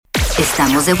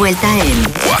Estamos de vuelta en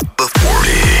 103.3.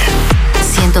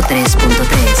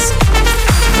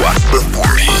 What the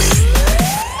 40.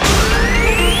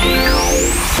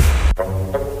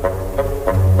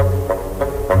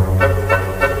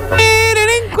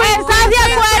 ¿Estás de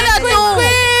acuerdo tú?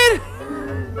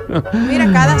 Mira,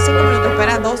 cada 5 minutos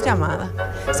espera 2 llamadas.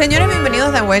 Señores,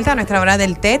 bienvenidos de vuelta a nuestra hora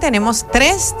del té. Tenemos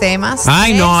 3 temas.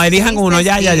 Ay, no, elijan uno,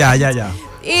 ya.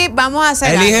 Y vamos a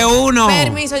hacer Elige algo. uno.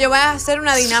 Permiso, yo voy a hacer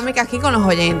una dinámica aquí con los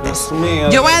oyentes. Dios mío,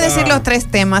 yo voy a de decir verdad. los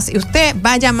 3 temas y usted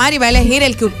va a llamar y va a elegir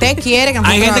el que usted quiere.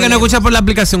 Hay gente que no escucha por la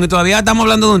aplicación y todavía estamos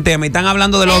hablando de un tema y están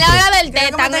hablando del En otro. la hora del té,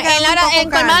 Quiero que me te quedes un poco en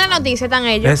colmado calma. la noticia están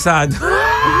ellos. Exacto.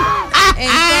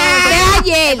 Entonces,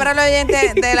 ayer. para los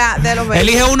oyentes de los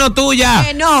Elige uno tuya.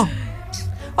 no.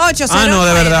 809. No,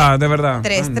 de verdad.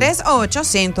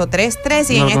 338-1033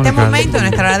 y No, en este con momento, en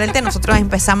nuestra hora del té, nosotros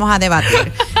empezamos a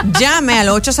debatir. Llame al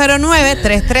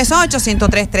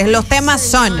 809-338-1033. Los temas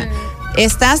son: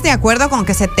 ¿estás de acuerdo con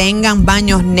que se tengan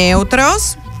baños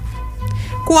neutros?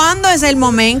 ¿Cuándo es el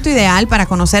momento ideal para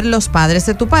conocer los padres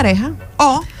de tu pareja?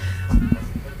 O,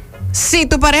 si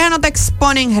tu pareja no te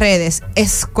expone en redes,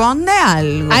 esconde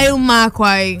algo. Hay un maco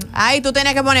ahí. Ay, tú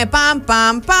tenías que poner pam,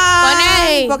 pam, pam. Pon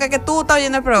ahí. Porque que tú estás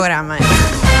oyendo el programa. Esa.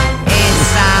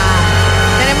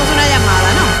 Tenemos una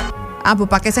llamada, ¿no? Ah, pues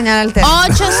 ¿para qué señalar el teléfono?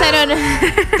 809.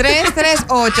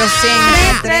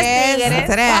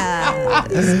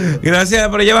 338-103. Gracias,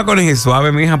 pero lleva con el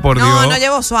suave, mija, por Dios. No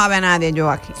llevo suave a nadie yo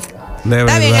aquí. De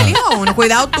Está bien, verdad. elijo uno.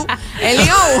 Cuidado tú.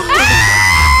 Elijo uno.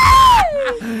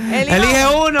 Elige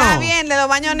uno. Está bien, de los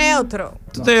baños neutros.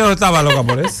 Yo estaba loca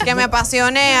por eso. Que me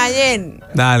apasioné ayer.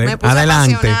 Dale, Me puse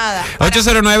adelante. apasionada.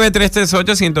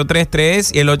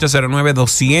 809-338-1033 y el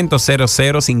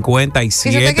 809-200-0057. Si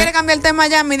usted quiere cambiar el tema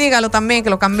ya, me dígalo también, que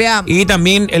lo cambiamos. Y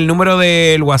también el número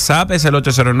del WhatsApp es el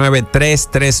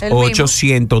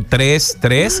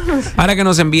 809-338-1033 para que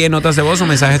nos envíe notas de voz o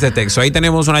mensajes de texto. Ahí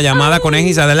tenemos una llamada con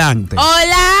Egis, adelante.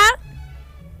 Hola.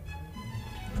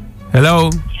 Hello.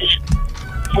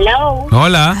 Hello.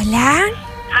 Hola. Hola.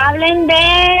 Hablen de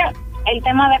el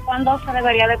tema de cuándo se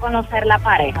debería de conocer la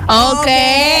pareja. Ok.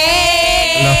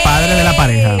 Los padres de la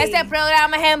pareja. Este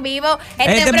programa es en vivo.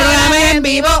 Este programa es en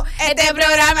vivo. Este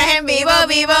programa es en vivo,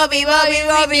 vivo.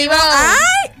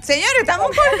 Ay, señores, estamos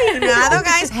coordinados,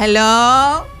 guys.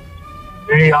 Hello.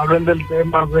 Sí, hablen del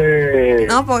tema de...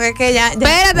 No, porque es que ya.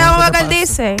 Espérate, vamos a ver qué él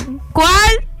dice.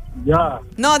 ¿Cuál? Ya,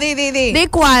 No, di. ¿De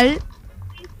cuál?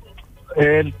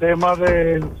 el tema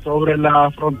de sobre la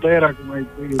frontera con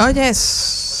Haití. Oye,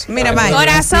 mira, vaya.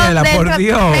 Corazón, Graciela, por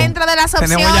Dios. dentro de las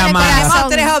Tenemos opciones, llamadas. Tenemos corazón.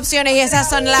 3 opciones y esas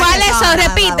son las. ¿Cuáles que son?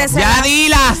 Repítese. Ya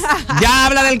dilas. Ya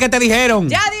habla del que te dijeron.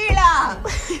 ¡Ya dila!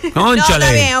 No, Cónchale.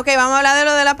 está bien, ok, vamos a hablar de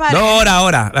lo de la pareja. No,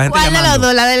 ahora. La gente ¿Cuál de los llamando.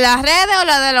 dos? ¿La de las redes o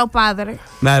la de los padres?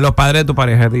 La de los padres de tu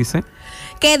pareja, dice.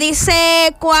 Que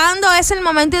dice, ¿cuándo es el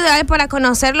momento ideal para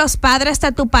conocer los padres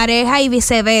de tu pareja y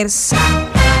viceversa?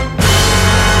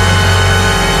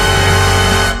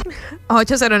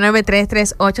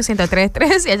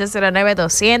 809-338-1033 y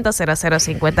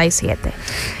 809-200-0057.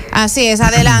 Así es,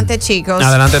 adelante, chicos.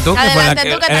 Adelante tú. Adelante fue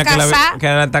la tú, que te casás.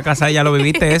 que está casada y ya lo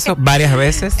viviste eso varias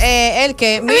veces. El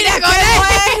que. Mira, Mira, qué con él.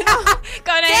 bueno.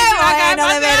 Con Qué él, va a caer bueno,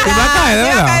 para de atrás. Y va a verdad. caer, de Sí,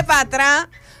 va a verdad. caer para atrás.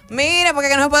 Mire,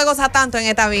 porque no se puede gozar tanto en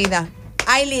esta vida.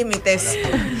 Hay límites.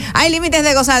 Hay límites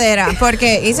de gozadera.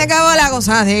 Porque y se acabó la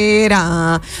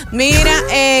gozadera. Mira,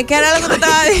 ¿qué era lo que tú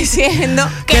estabas diciendo?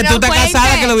 Que no tú estás cuentes.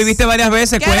 casada, que lo viviste varias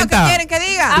veces. ¿Qué es lo que Cuenta. quieren que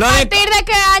diga? ¿A Lo de- partir de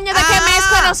qué año, de qué mes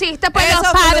conociste pues eso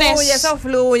los padres? Eso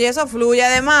fluye.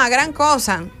 Además, gran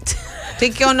cosa. Si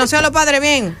conoció a los padres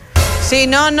bien. Si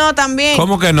no, también.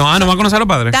 ¿Cómo que no? ¿No va a conocer a los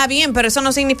padres? Está bien, pero eso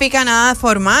no significa nada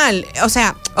formal. O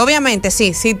sea, obviamente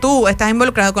sí, si tú estás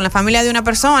involucrado con la familia de una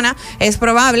persona, es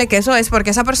probable que eso es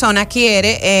porque esa persona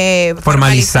quiere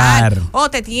Formalizar. o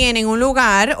te tiene en un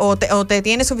lugar o te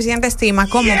tiene suficiente estima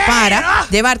como para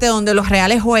llevarte donde los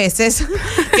reales jueces,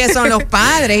 que son los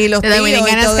padres y los De tíos y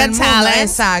Dominicanas todo el Got mundo. Talent.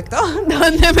 Exacto.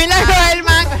 Donde Milagro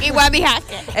Herman y Wadi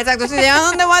Jaque. Exacto, si llegas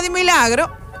donde Wadi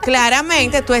Milagro,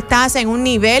 claramente tú estás en un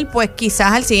nivel, pues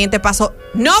quizás al siguiente paso.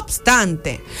 No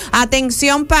obstante,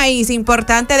 atención país,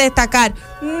 importante destacar,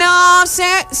 no se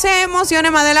emocione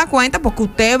más de la cuenta porque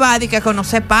usted va a que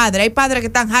conoce padres. Hay padres que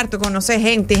están hartos de conocer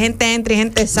gente, y gente entra y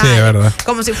gente sale. Sí, es verdad.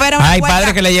 Como si fuera una Hay puerta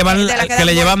padres que le llevan, de la que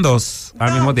le llevan dos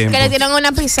al mismo tiempo. Que le dieron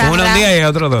una pizarra. Uno un día y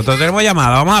otro dos. Entonces tenemos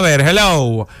llamada. Vamos a ver.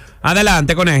 Hello.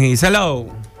 Adelante con Egis. Hello.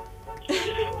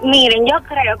 Miren, yo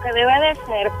creo que debe de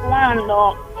ser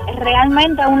cuando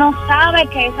realmente uno sabe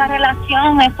que esa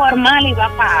relación es formal y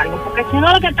va para algo. Porque si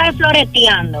uno lo que está es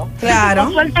floreteando, Claro.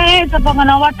 no suelte eso porque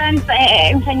no va a estar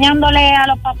enseñándole a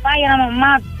los papás y a la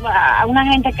mamá, a una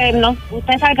gente que no,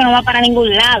 usted sabe que no va para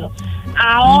ningún lado.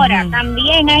 Ahora,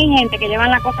 también hay gente que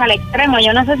llevan la cosa al extremo.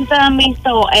 Yo no sé si ustedes han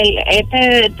visto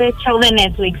este show de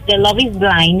Netflix, de Love is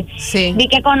Blind. Sí. De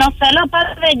que conocer los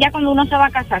padres ya cuando uno se va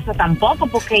a casar, eso tampoco,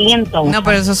 porque y entonces. No,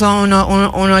 pero esos son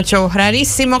unos shows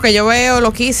rarísimos que yo veo,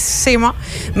 loquísimos.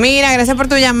 Mira, gracias por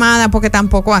tu llamada, porque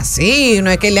tampoco así. No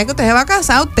es que el día que usted se va a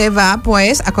casar, usted va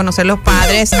pues a conocer los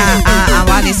padres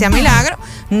a dice a Milagro.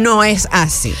 No es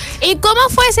así. ¿Y cómo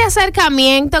fue ese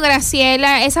acercamiento,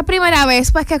 Graciela, esa primera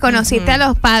vez pues que conociste a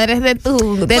los padres de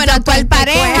tu actual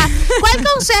pareja? ¿Cuál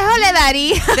consejo le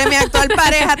daría? De mi actual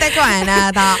pareja te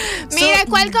cuenta. Mira,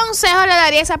 ¿cuál consejo le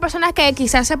daría a esas personas que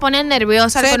quizás se ponen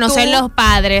nerviosas al Sé conocer tú. los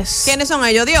padres? ¿Quiénes son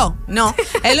ellos? Dios. No.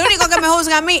 El único que me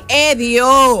juzga a mí es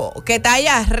Dios, que está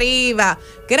allá arriba.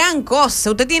 Gran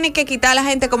cosa. Usted tiene que quitar a la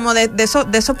gente como de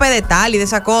esos pedestal y de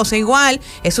esa cosa. Igual,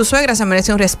 es su suegra, se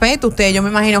merece un respeto. Usted, yo me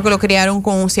imagino que lo criaron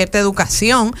con cierta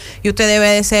educación y usted debe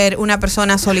de ser una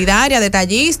persona solidaria,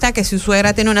 detallista, que si su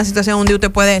suegra tiene una situación donde usted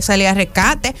puede salir a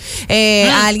rescate,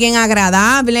 alguien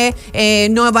agradable,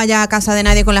 no vaya a casa de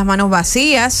nadie con las manos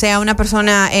vacías, sea una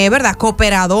persona, ¿verdad?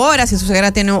 Cooperadora. Si su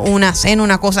suegra tiene una cena,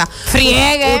 una cosa,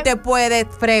 friegue. Usted puede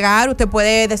fregar, usted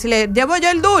puede decirle, llevo yo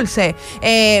el dulce.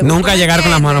 Nunca llegar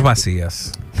con las manos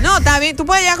vacías. No, está bien, tú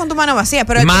puedes llegar con tu mano vacía,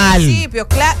 pero Mal. al principio,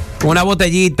 claro. Una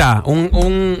botellita,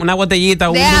 una botellita,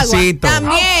 un De agua. dulcito.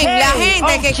 También, la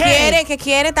gente que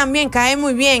quiere también cae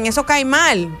muy bien, eso cae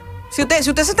mal. Si usted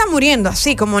se está muriendo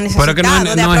así como necesitado Pero que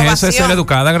no es eso, es ser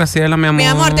educada, Graciela, mi amor. Mi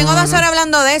amor, tengo 2 horas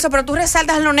hablando de eso, pero tú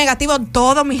resaltas lo negativo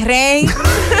todo, mi rey.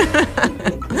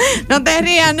 No te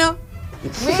rías, ¿no?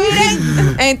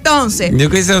 Miren, entonces. Yo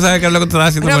quise saber qué es lo que tú estás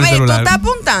haciendo con el Romero, ¿tú celular. estás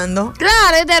apuntando?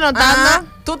 Claro, estoy anotando. Ajá.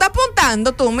 ¿Tú estás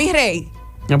apuntando tú, mi rey?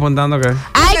 ¿Apuntando qué?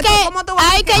 ¿Cómo tú vas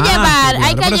a Hay que decir? llevar, claro,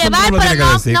 hay que pero eso llevar, tú no lo pero tienes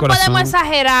que no, decir, no corazón. podemos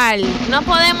exagerar. No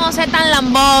podemos ser tan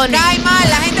lambones. Cae mal,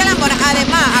 la gente lambona.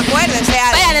 Además, acuérdense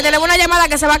algo. Espérate, tenemos una llamada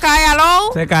que se va a caer,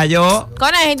 aló. Se cayó. Con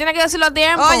él, tiene que decirlo a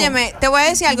tiempo. Óyeme, te voy a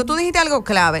decir algo. Tú dijiste algo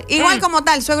clave. Igual como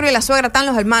tal, el suegro y la suegra, están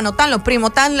los hermanos, están los primos,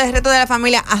 están el resto de la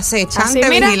familia acechante, Así,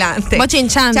 mira, vigilante.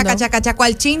 bochinchando. Chaca, chaca, chaca,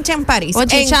 cual chincha en París.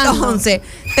 Bochinchando. Entonces,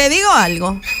 te digo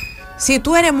algo. Si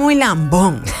tú eres muy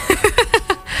lambón,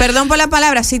 perdón por la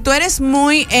palabra, si tú eres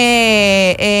muy,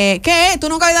 ¿qué? ¿Tú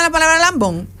nunca has oído la palabra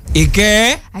lambón? ¿Y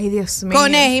qué? Ay, Dios mío.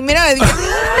 Coneji, mira.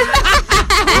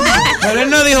 Pero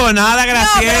él no dijo nada, No, pero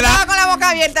Graciela. estaba con la boca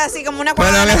abierta así como una Pero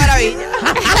cuadra de le-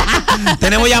 maravilla.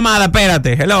 Tenemos llamada,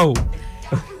 espérate. Hello.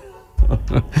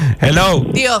 Hello.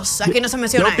 Dios, aquí no se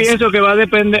menciona Yo pienso que va a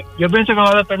depender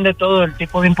todo del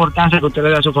tipo de importancia que usted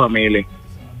le da a su familia.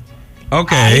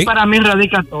 Ok. Ahí para mí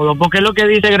radica todo, porque es lo que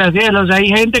dice Graciela, o sea, hay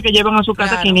gente que llevan a su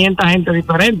casa Claro. 500 gente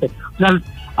diferente. O sea,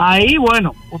 ahí,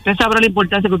 bueno, usted sabrá la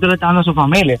importancia que usted le está dando a su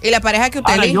familia. Y la pareja que usted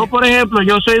Ahora, elige. yo, por ejemplo,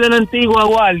 yo soy de la antigua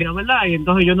guardia, ¿verdad? Y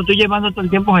entonces yo no estoy llevando todo el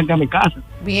tiempo gente a mi casa.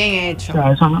 Bien hecho. O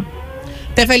sea, eso no.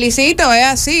 Te felicito, es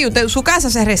así. Usted, su casa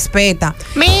se respeta.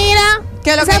 Mira, ¿Qué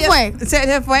es lo se que yo- fue.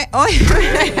 Se fue. Oye,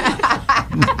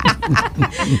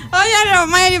 oye,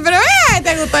 Rosmery, pero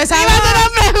te gustó esa Iba a hacer una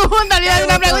pregunta, le iba a hacer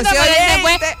una Pero pregunta, si pero él se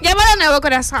fue. oyente. Llámalo de nuevo,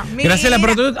 corazón. Mira. Graciela,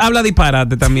 pero tú hablas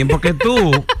disparate también, porque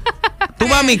tú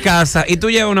vas a mi casa y tú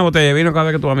llevas una botella de vino cada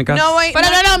vez que tú vas a mi casa. No voy. Pero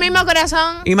no es lo mismo,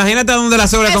 corazón. Imagínate donde la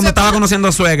suegra Eso cuando estaba pa- conociendo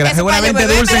a suegra. eso Seguramente pa' yo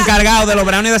beber, Dulce mira. encargado de los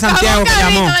brownies de Santiago que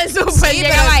llamó. Sí,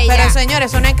 pero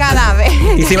señores, eso no es cada vez.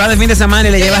 Y si va de fin de semana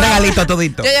y le Yo lleva llevaba- regalito a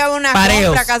todito. Yo llevo una Pareos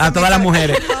compra casa a de todas mi las suegra.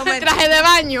 mujeres. No, me- Traje de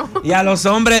baño. Y a los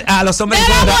hombres Nada o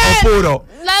puro.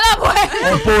 Nada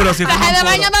bueno. O puro, si Traje fuman de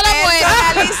puro. baño no lo bueno.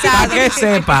 Personalizado. Pa' que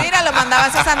sepa. Mira, lo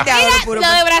mandabas a Santiago de puro.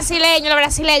 Lo de brasileño,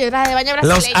 traje de baño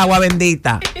brasileño. Los agua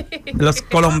bendita. Los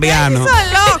colombianos. Son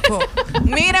locos.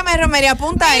 Mírame, Romery,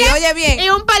 apunta ahí. Oye bien. Y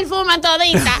un perfume a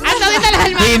todita. A todita las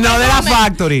hermanas. Y no de la perfume.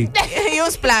 factory. Y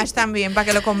un splash también para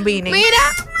que lo combinen. Mira.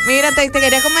 Mira, te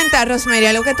quería comentar, Rosmery,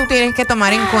 algo que tú tienes que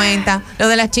tomar en cuenta. Lo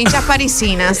de las chinchas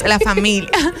parisinas, la familia.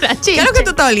 La ¿Qué es lo que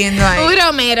tú estás oliendo ahí? Un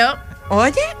romero.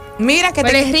 Oye, mira que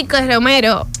Pero es rico el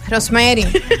romero.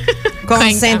 Rosmery,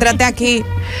 concéntrate aquí.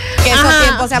 Que esos Ajá.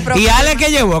 tiempos se ¿Y aprovechan. Ale qué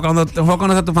llevó cuando te fue a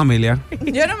conocer a tu familia?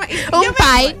 Yo no me, Un yo me-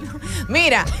 pie.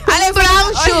 Mira, Ale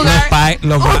Brown oye, sugar.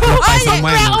 Los pais son Oye,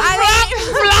 buenos.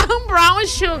 Brown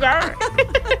sugar.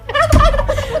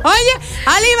 Oye,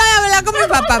 Ale iba a hablar con mi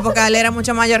papá porque Ale era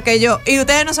mucho mayor que yo. Y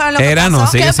ustedes no saben lo que Era, pasó. no,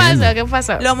 sigue ¿Qué siendo. pasó? ¿Qué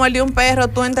pasó? Lo mordió un perro,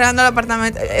 tú entrando al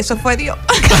apartamento. Eso fue Dios.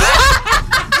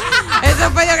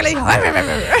 Eso fue Dios que le dijo. Mira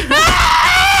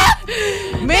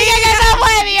que no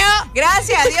fue Dios.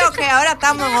 Gracias a Dios que ahora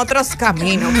estamos en otros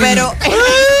caminos. Pero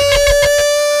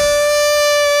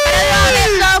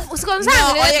con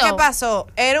sangre. No, oye, ¿qué pasó?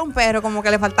 Era un perro como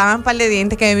que le faltaban un par de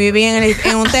dientes que vivía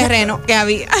en un terreno que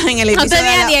había en el edificio. No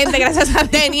tenía dientes, gracias a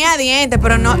Dios. Tenía dientes,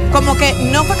 pero no, como que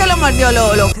no fue que lo mordió,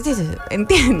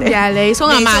 ¿entiendes? Ya, le hizo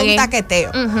un amague. Un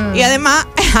taqueteo. Y además,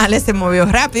 Ale se movió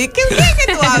rápido. Y qué bien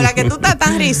que tú hablas, que tú estás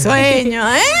tan risueño,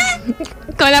 ¿eh?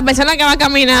 Con la persona que va a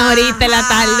caminar ahorita en la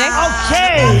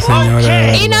tarde.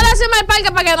 Señores. Y no le hacemos el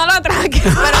parque para que no lo atraque.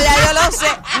 Pero ya yo lo sé.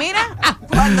 Mira,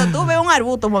 cuando tú ves un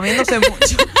arbusto moviéndose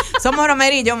mucho, somos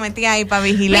Rosmery y yo metí ahí para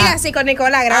vigilar. Mira, así con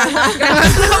Nicolás grabando para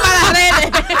las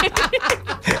redes.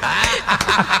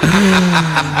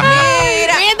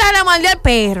 Mira, Mientras le mordió el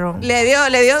perro. le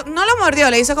dio, no lo mordió,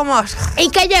 le hizo como. ¿Y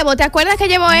qué llevó? ¿Te acuerdas que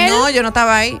llevó él? No, yo no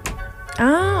estaba ahí.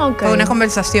 Ah, ok. Fue una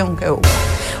conversación que hubo.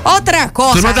 Otra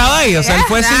cosa. ¿Tú no estabas ahí? O sea, él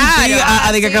fue sin ti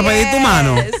a pedir tu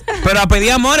mano. Pero a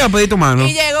pedir amor o a pedir tu mano.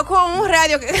 Y llegó con un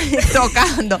radio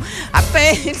tocando. A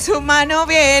pedir su mano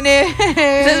viene.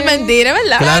 Eso es mentira,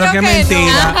 ¿verdad? Claro que es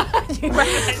mentira.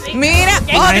 Mira,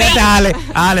 Imagínate,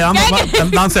 Ale, vamos a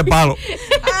darse palo.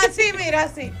 así, mira,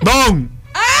 así. ¡Don!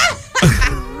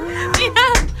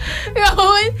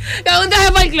 Con un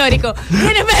traje folclórico.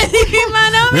 ¿Quieres pedir mi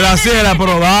mano? Graciela,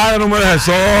 pero dale, no me dejes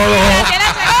solo.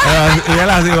 Y él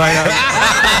así baila.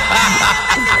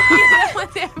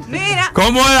 Mira,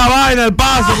 ¿Cómo era la vaina, el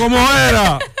paso? ¿Cómo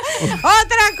era?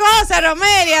 otra cosa,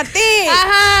 Rosmery, a ti.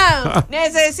 Ajá.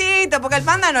 Necesito, porque el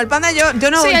panda yo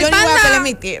no, Sí, el yo no voy Panda a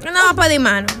permitir. no va a pedir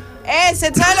mano.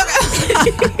 Ese, ¿sabes lo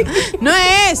que? No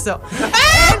es eso.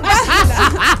 El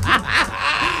Panda.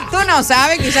 Tú no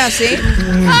sabes, quizás sí.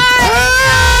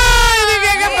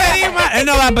 Él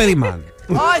no va a pedir mano.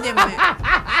 Óyeme.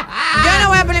 Yo no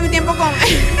voy a perder mi tiempo con.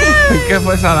 ¿Qué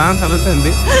fue esa danza? No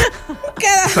entendí. ¿Qué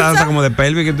Esa danza como de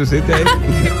pelvis que tú hiciste ahí.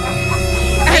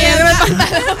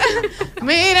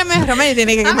 Mírame, Rosmery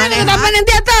tiene que Mamá, que manejar. está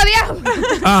pendiente a todo, diablo.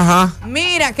 Ajá.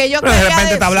 Mira, que yo Pero de quería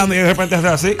repente está decir- hablando y de repente hace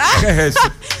así. ¿Qué es eso?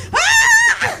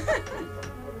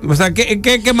 O sea,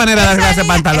 ¿qué manera de arreglarse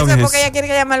pantalón Eso es es porque esa? Ah, ella quiere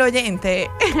que llame al oyente.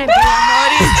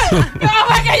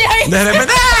 De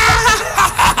repente.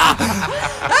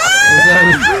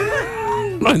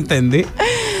 No entendí.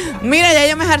 Mira, ya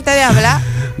yo me harté de hablar.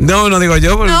 No digo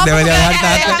yo, porque No, debería porque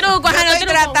dejar deja tanto. truco, yo ajá, no estoy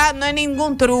truco. tratando, no hay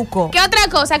ningún truco. ¿Qué otra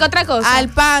cosa? ¿Qué otra cosa? Al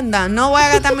panda, no voy a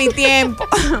gastar mi tiempo,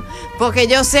 porque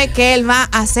yo sé que él va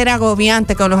a ser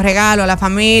agobiante con los regalos a la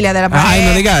familia, de la pareja. Ay,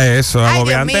 no diga eso, Ay,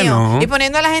 agobiante Dios mío. no. Y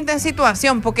poniendo a la gente en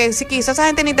situación, porque si quizás esa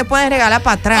gente ni te puede regalar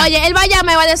para atrás. Oye, él va a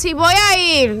llamar, va a decir, voy a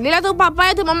ir. Dile a tu papá y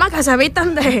a tu mamá que se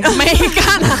vistan de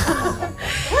mexicana.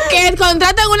 Que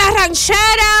contraten una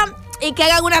ranchera y que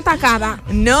hagan una tacada.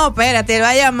 No, espérate, él va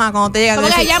a llamar cuando te llegue. ¿Cómo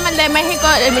que se llama el de México?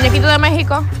 El muñequito de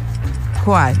México.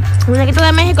 ¿Cuál? El muñequito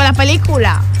de México, la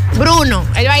película. Bruno.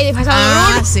 Él va a ir disfrazado de Ah,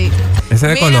 Bruno. sí. Ese es de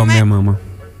Mírame. Colombia, mamá.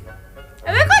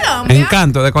 ¿Es de Colombia?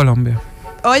 Encanto de Colombia.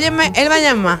 Óyeme, él va a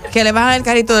llamar, que le va a dar el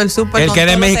carrito del súper. El con que es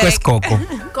de todos los México es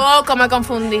cereales. Coco. Coco, me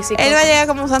confundí. Sí, Él va a llegar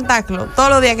como Santa Claus todos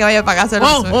los días que vaya a pagarse el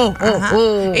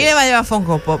Y le va a llevar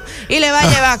Funko Pop. Y le va a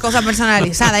llevar cosas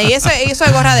personalizadas. Y eso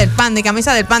es gorra del Panda y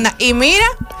camisa del Panda. Y mira,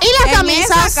 ¿Y las en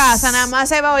camisas? esa casa nada más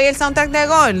se va a oír el soundtrack de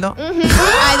Gordo.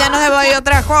 Ay, ya no se va a oír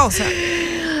otra cosa.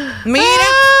 Mira,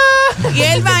 y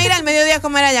él va a ir al mediodía a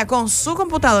comer allá con su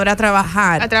computadora a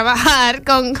trabajar. A trabajar a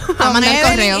Con mandar Evelyn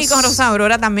correos. y con Rosa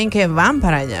Aurora también, que van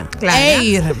para allá. Claro. E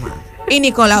Irma. Y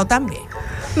Nicolau también.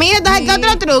 Mira, entonces, ¿qué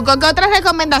otro truco, qué otra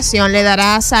recomendación le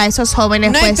darás a esos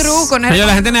jóvenes? No hay pues? truco, no hay Señor,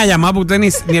 la gente ni ha llamado porque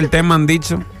ustedes ni el tema han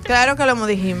dicho. Claro que lo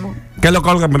dijimos. Que lo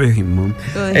colgan, pero dijimos.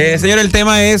 Lo dijimos. Señor, el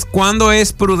tema es ¿cuándo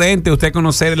es prudente usted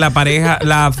conocer la pareja,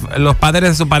 los padres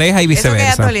de su pareja y Eso que ya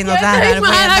viceversa? está lindo. Yo Está estoy raro,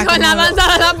 porque ya mala está con la como-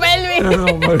 danza de la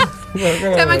pelvis.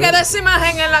 Se Se me quedó esa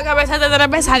imagen en la cabeza de tres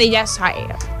pesadillas. Ay,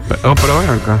 pero ven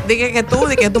acá. Dije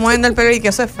que tú moviendo el pelo y que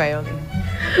eso es feo.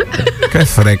 Qué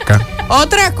fresca.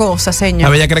 Otra cosa, A señor.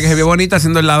 ver, ella cree que se ve bonita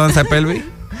haciendo la danza de pelvis.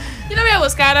 yo lo voy a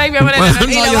buscar ahí, mi amor. Bueno,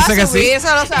 Y no, lo yo va sé a que subir, sí.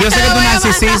 eso lo sabe. Yo sé que Lo voy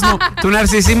a tu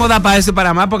narcisismo da para eso y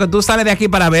para más, porque tú sales de aquí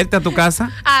para verte a tu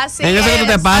casa. Así Yo sé que tú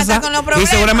te es. pasas. Hasta con los Y problemas.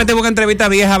 seguramente busca entrevista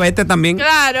vieja a verte también.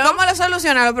 Claro. ¿Cómo lo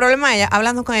soluciona los problemas ella?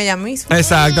 Hablando con ella misma.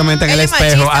 Exactamente, en el Ella es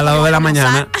espejo, machista, a las 2 de la como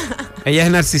mañana. Ella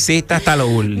es narcisista hasta lo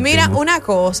último. Mira, una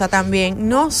cosa también,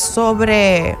 no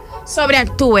sobre...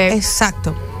 Sobreactúe.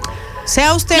 Exacto.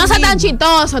 Sea usted No sea tan mismo.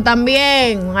 chistoso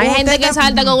también. Hay Usted gente que también.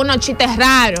 salta con unos chistes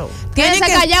raros. Tiene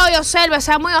Quédese que- callado y observe,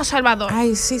 sea muy observador.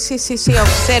 Ay, sí,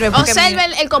 observe. porque Observe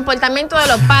mira, el comportamiento de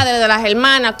los padres, de las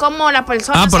hermanas, cómo las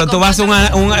personas. Ah, pero se tú vas a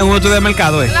comportan. un estudio de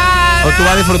mercado, ¿eh? Claro. O tú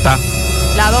vas a disfrutar.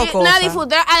 las dos No, cosas.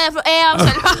 disfrutar,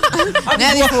 observar.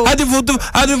 Nadie disfruto.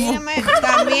 Mírame,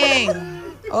 también.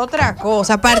 Otra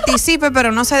cosa, participe,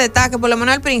 pero no se destaque, por lo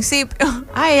menos al principio.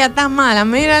 Ay, ella está mala,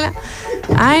 mírala.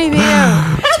 Ay, Dios.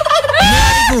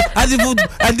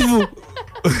 Antifu.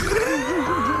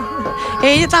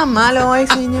 Ella está malo hoy,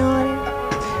 señores.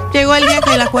 Llegó el día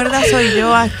que la cuerda soy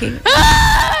yo aquí.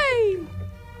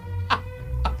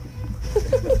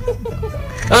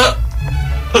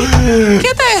 ¿Qué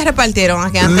ustedes repartieron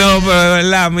aquí antes? No, pero de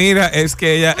verdad, mira, es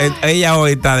que ella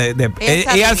hoy está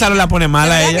ella al salón la pone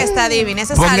mala a ella. Que está divina.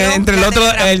 Ese porque salón entre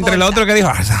el otro que dijo.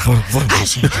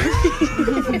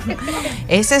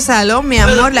 Ese salón, mi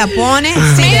amor, la pone.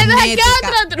 Mira, ¿qué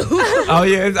otro truco?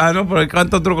 Oye, no, pero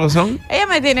 ¿cuántos trucos son? Ella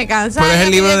me tiene cansada. Pero es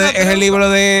el libro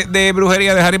de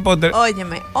brujería de Harry Potter.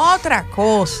 Óyeme, otra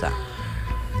cosa.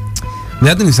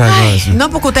 Ya tú ni sabes todo eso.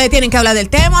 No, porque ustedes tienen que hablar del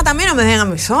tema también, no me dejen a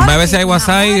mí sola. Va a ver si hay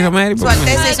WhatsApp y Rosmery. Su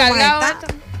Alteza y su Majestad.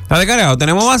 Está descargado.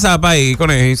 Tenemos WhatsApp ahí con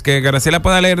él, que Graciela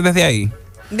pueda leer desde ahí.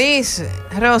 Dice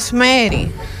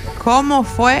Rosmery, ¿cómo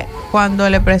fue cuando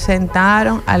le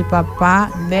presentaron al papá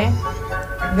de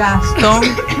Gastón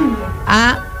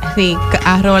a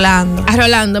Rolando? A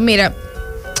Rolando, mira.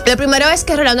 Lo primero es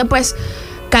que Rolando, pues,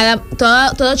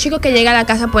 todo chico que llega a la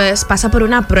casa, pues, pasa por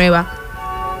una prueba.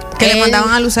 Que le mandaban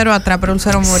a Lucero atrás, pero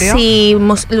Lucero murió. Sí,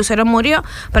 Lucero murió,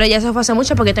 pero ya se fue hace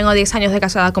mucho porque tengo 10 años de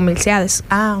casada con Milciades.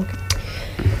 Ah, ok.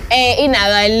 Y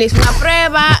nada, él hizo una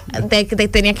prueba,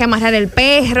 tenía que amarrar el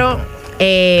perro,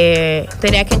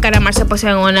 tenía que encaramarse pues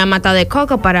en una mata de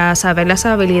coco para saber las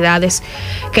habilidades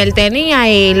que él tenía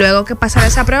y luego que pasara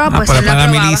esa prueba, pues él la para la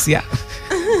probaba. milicia.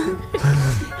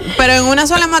 ¿Pero en una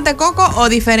sola mata de coco o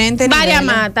diferentes Varias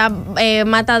niveles? matas,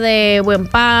 mata de buen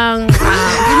pan,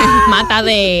 mata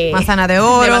de manzana de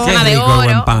oro. de manzana Qué de rico el buen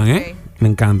oro. pan, ¿eh? Me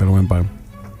encanta el buen pan.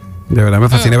 De verdad me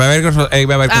fascina. Va a ver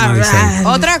cómo dice.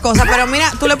 Otra cosa, pero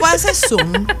mira, tú le puedes hacer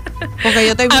zoom. Porque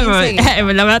yo estoy bien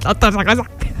feliz. Otra cosa.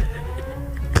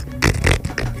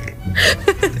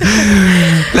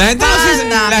 La gente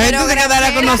pero se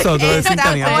quedará con nosotros en está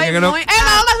sintonía. hoy porque no- muy Vamos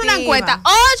a hacer una activa. encuesta.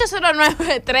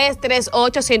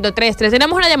 809-338-1033.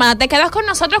 Tenemos una llamada. ¿Te quedas con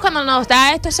nosotros cuando nos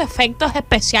da estos efectos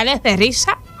especiales de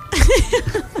risa?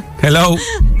 Hello.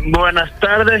 Buenas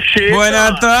tardes, chicos.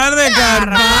 Buenas tardes,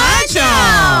 Carpacho.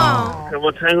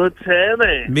 ¿Cómo están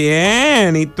ustedes?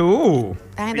 Bien, ¿y tú?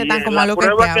 La gente Bien, tan como la lo que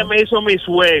prueba que me hizo mi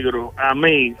suegro a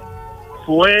mí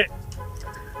fue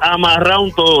amarrar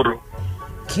un toro.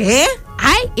 ¿Qué?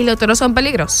 Ay, y los toros son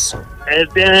peligrosos. Él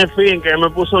tiene fin, que él me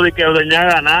puso de que ordeñar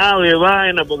ganado y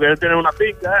vaina, porque él tiene una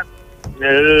finca.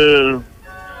 Él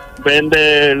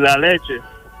vende la leche,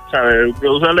 ¿sabes?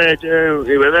 Produce leche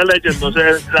y vende leche,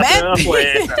 entonces la prueba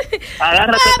fue esa.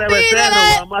 Agárrate este becerro,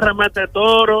 amárrame este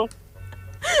toro,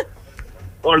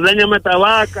 ordéñame esta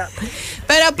vaca.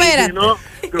 Pero espérate. Si no,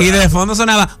 Y de fondo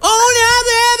sonaba. Una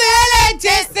de leche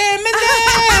se me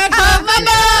deja con mi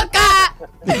boca.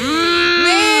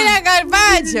 Mira,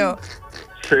 Carpacho.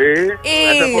 sí,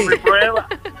 esa fue mi prueba.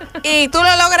 ¿Y tú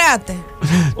lo lograste?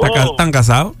 ¿Están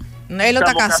casados? Él no está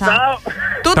Estamos casado. casados.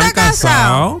 ¿Tú estás ¿Están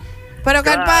casado? casados? Pero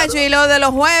Claro. Carpacho, ¿y lo de los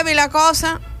jueves y la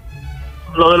cosa?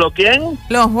 ¿Lo de lo quién?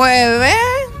 Los jueves.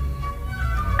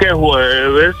 ¿Qué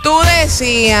jueves? Tú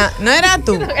decías, no era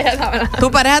tú.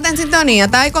 Tu pareja está en sintonía,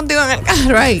 estaba ahí contigo en el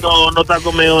carro ahí. No, no está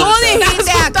conmigo. Tú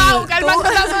dijiste Asustado, aquí. Carpacho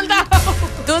está asustado.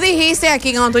 Tú dijiste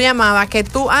aquí cuando tú llamabas que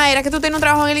tú, era que tú tienes un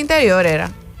trabajo en el interior, era.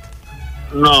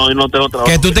 No, y no tengo trabajo.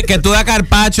 Que tú das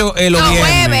Carpacho los Los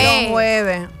viernes. jueves. Los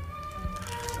jueves.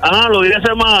 Ah, los días de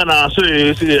semana, sí,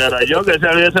 era yo que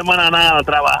sea día de semana nada,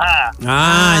 trabajar.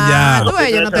 Ah, tú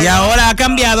ves, yo no ya. te- Y ahora ha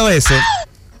cambiado eso.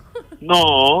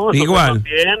 No, eso Igual. no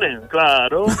tienen,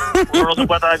 claro. Uno no se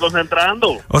puede estar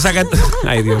concentrando. O sea que.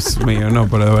 Ay, Dios mío, no,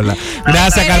 pero de verdad.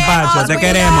 Gracias, Carpacho, te we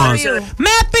queremos. love you. Me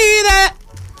pide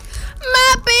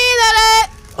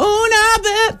una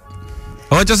vez.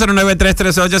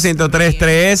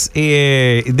 809-338-1033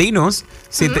 y dinos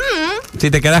si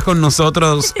te quedas con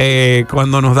nosotros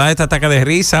cuando nos da esta ataque de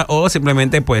risa o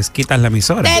simplemente pues quitas la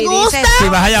emisora. ¿Te gusta? Si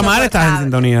vas a llamar estás en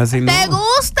sintonía. Si no, ¿Te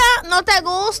gusta? ¿No te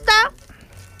gusta?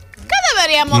 ¿Qué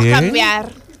deberíamos ¿Qué? cambiar?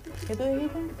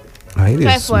 Ay, ¿Qué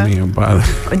Dios fue? mío, padre.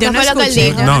 Yo ¿Qué fue lo que él escuché,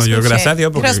 dijo? No, yo escuché. gracias a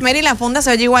Dios, porque- Rosmery la funda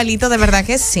se oye igualito, de verdad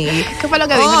que sí. ¿Qué fue lo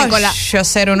que dijo Nicolás?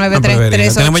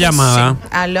 0933. Tenemos llamada.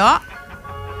 ¿Aló?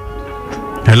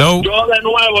 Hello. Yo de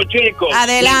nuevo, chicos.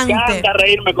 Adelante. Me encanta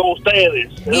reírme con ustedes.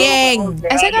 Bien. Que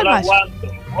Ese yo la Carpacho. aguanto.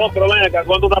 Oh, pero ven acá,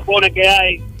 ¿cuántos tapones que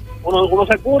hay? Uno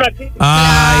se cura aquí.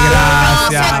 Ay, No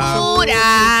gracias. se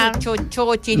cura.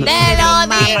 Chuchuchi. Te lo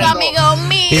digo, amigo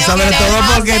mío. Y sobre que todo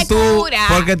no se cura.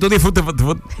 porque tú disfrutas.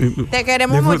 Te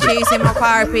queremos muchísimo,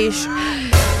 Carpish.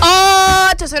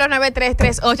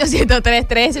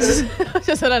 809-338-1033,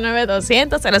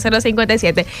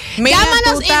 809-200-0057. Mira,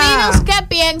 Llámanos y dinos qué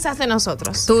piensas de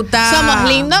nosotros. ¿Somos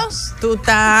lindos? Tú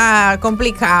estás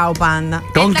complicado, Panda.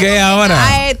 ¿Con qué ahora?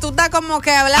 Ay, tú estás como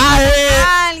que hablando con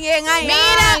alguien. Mira,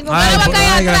 algo. Ay, no va a caer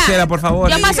atrás. Graciela, por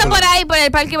favor. Yo paso por ahí, por el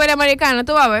Parque Iberoamericano,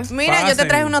 tú vas a ver. Mira, yo te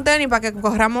traje unos tenis para que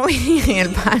corramos bien en el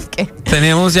parque.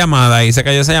 Tenemos llamada ahí, se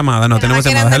cayó esa llamada. No, tenemos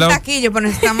llamada. Hello. Taquillo, pero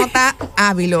necesitamos estar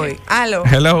hábil hoy. Aló.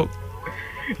 Hello.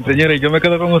 Señores, yo me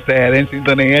quedo con ustedes en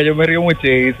sintonía, yo me río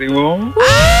muchísimo.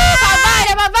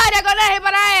 ¡Papaya, conejo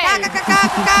para él!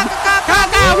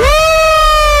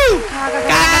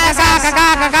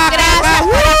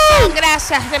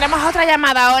 Gracias. Tenemos otra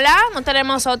llamada. Hola, no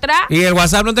tenemos otra. Y el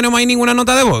WhatsApp no tenemos ahí ninguna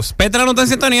nota de voz. Petra no está en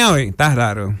sintonía hoy. Está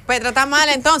raro. Petra está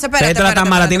mala entonces, Petra está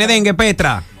mala. Tiene dengue,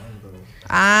 Petra.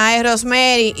 Ay,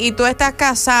 Rosmery, y tú estás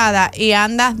casada y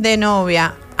andas de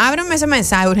novia. Ábreme ese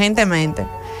mensaje urgentemente.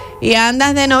 Y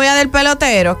andas de novia del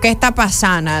pelotero. ¿Qué está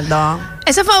pasando?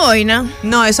 Eso fue Boina.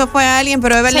 No, eso fue alguien,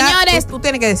 pero es verdad. Señores, tú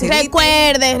tienes que decir.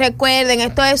 Recuerden,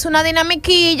 esto es una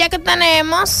dinamiquilla que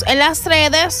tenemos en las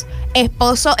redes,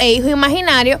 esposo e hijo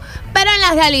imaginario, pero en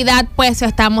la realidad, pues,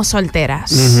 estamos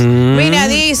solteras. Mira,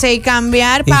 dice, y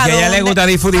cambiar para que a ella le gusta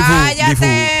difu.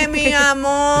 Cállate, mi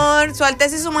amor. Su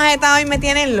Alteza y su Majestad hoy me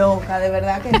tienen loca, de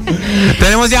verdad que sí.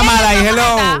 Tenemos llamada ahí,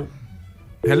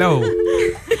 hello.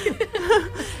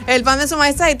 El pan de su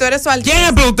Majestad y tú eres su Alteza. ¿Quién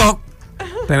es Pluto?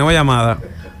 Tenemos llamada.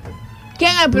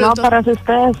 ¿Quién es Pluto? No, pero si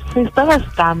ustedes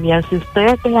cambian, si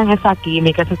ustedes tengan esa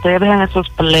química, si ustedes dejan esos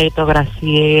pleitos,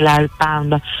 Graciela, el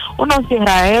Panda, uno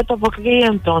cierra esto, porque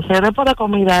entonces después de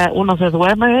comida uno se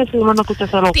duerme y uno no escucha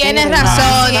solo. Tienes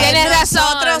razón.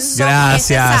 Nosotros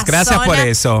somos Gracias por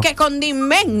eso. Que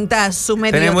condimenta su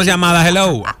mediodía. Tenemos llamada,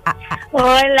 hello.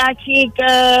 Hola,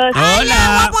 chicas.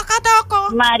 Hola.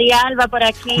 María Alba por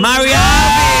aquí. María.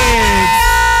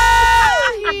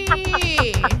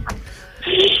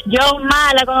 Yo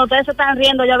mala, cuando ustedes se están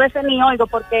riendo, yo a veces ni oigo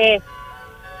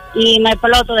y me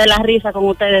exploto de la risa con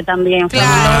ustedes también.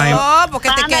 Claro, porque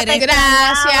te quieres.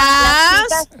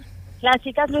 Gracias. Las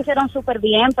chicas lo hicieron súper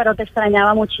bien, pero te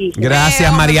extrañaba muchísimo.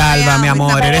 Gracias, María Alba, mi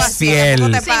amor, eres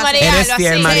fiel. Eres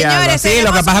fiel, María Alba. Sí,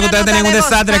 lo que pasa es que ustedes tienen un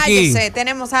desastre aquí.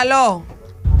 Tenemos aló.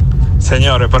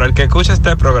 Señores, por el que escucha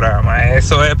este programa,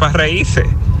 eso es para reírse.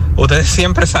 Ustedes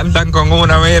siempre saltan con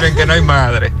una, miren que no hay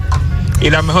madre. Y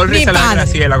la mejor risa es la de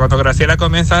Graciela, cuando Graciela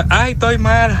comienza, ay, estoy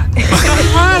mala, y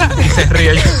se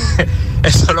ríe. Eso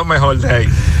es lo mejor de ahí.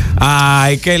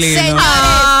 Ay, qué lindo.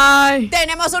 Señores,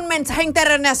 tenemos un mensaje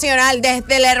internacional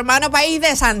desde el hermano país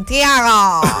de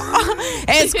Santiago.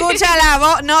 Escucha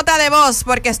la nota de voz,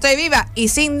 porque estoy viva y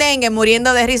sin dengue,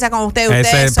 muriendo de risa con ustedes.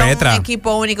 Ustedes son Petra. un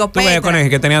equipo único. Tú ves, Coneji,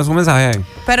 que tenías un mensaje ahí.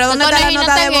 Pero ¿dónde está la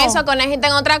nota de voz? Eso, Conejita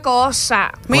en otra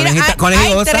cosa. Mira, hay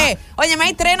tres. Oye,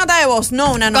 hay tres notas de voz.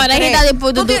 No, una, no, Conejita, tres.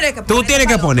 Tú tienes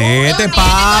que ponerte,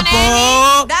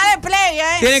 papo. Dale play,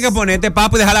 Tienes que ponerte,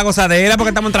 papo, y dejar la gozadera porque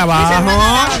estamos en trabajo.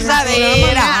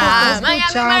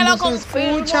 Se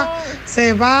escucha,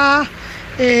 se va,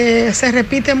 se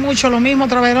repite mucho lo mismo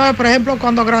otra vez. Por ejemplo,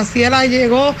 cuando Graciela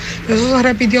llegó, eso se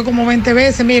repitió como 20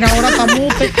 veces. Mira, ahora está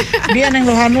mute, vienen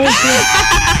los anuncios.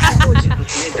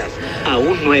 A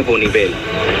un nuevo nivel.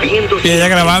 Viendo y ella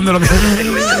grabando lo que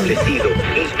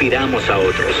inspiramos a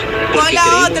otros. Pon la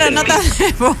otra nota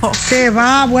de voz. Se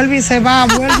va, vuelve y se va,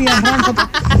 vuelve y arranca.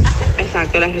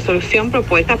 Exacto, la resolución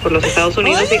propuesta por los Estados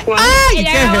Unidos y cuando... ¿Qué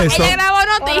es eso? Ella grabó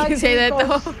noticias y de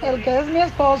todo. El que es mi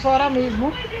esposo ahora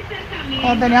mismo,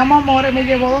 cuando teníamos amores, me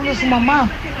llevó donde su mamá.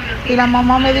 Y la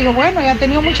mamá me dijo, bueno, ya ha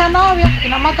tenido muchas novias, y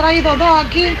nada más ha traído dos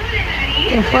aquí,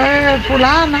 que fue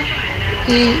fulana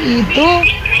y tú.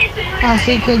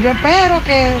 Así que yo espero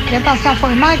que esta sea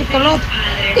formal y todo lo otro.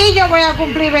 Y yo voy a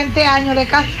cumplir 20 años de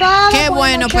casada. Qué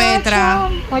bueno, Petra.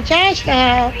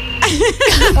 Muchacha.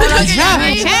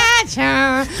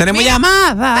 Tenemos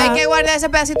llamada. Hay que guardar ese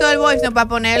pedacito del voice note para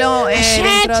ponerlo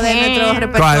dentro de nuestro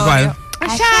repertorio. ¿Cuál?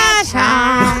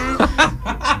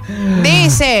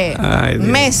 Dice, ay,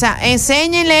 Mesa,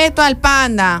 enséñenle esto al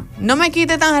Panda. No me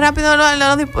quite tan rápido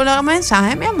los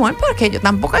mensajes, mi amor, porque yo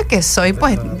tampoco es que soy,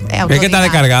 pues, es que está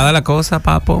descargada la cosa,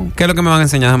 papo. ¿Qué es lo que me van a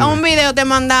enseñar? Un video te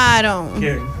mandaron.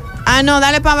 ¿Quién? Ah, no,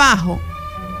 dale para abajo.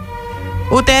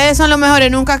 Ustedes son los mejores,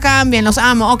 nunca cambien, los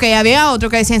amo. Ok, había otro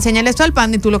que decía, enséñale esto al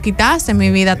Panda y tú lo quitaste, mi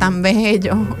vida, tan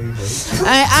bello.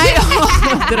 Hay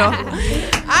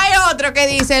otro que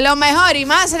dice, lo mejor y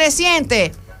más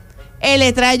reciente, el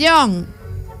estrellón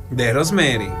de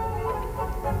Rosmery.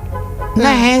 No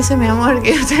es ese, mi amor,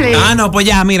 que yo te leí. Ah, no, pues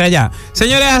ya, mira, ya.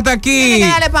 Señores, hasta aquí. Tiene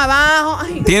que darle para abajo.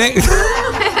 Ay. Tiene...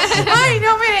 Ay,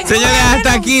 no, miren. Señores,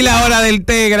 hasta aquí la hora del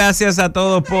té. Gracias a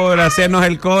todos por hacernos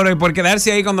el coro y por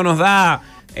quedarse ahí cuando nos da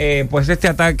pues este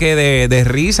ataque de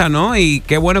risa, ¿no? Y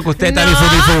qué bueno que usted está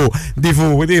disfrutando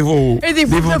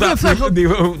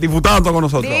con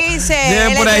nosotros. Dice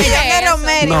el estrellón de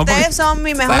Rosmery, ustedes son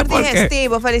mi mejor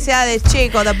digestivo. Felicidades,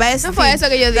 chicos. The best. No fue eso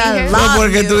que yo dije. No,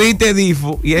 porque tú dijiste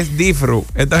difu y es difru.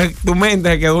 Entonces tu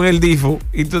mente se quedó en el difu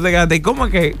y tú te quedaste. ¿Y cómo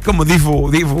que? Como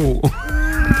difu.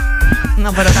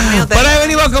 No, pero también Por ahí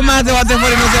venimos con más debate, por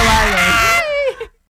ahí no se vaya.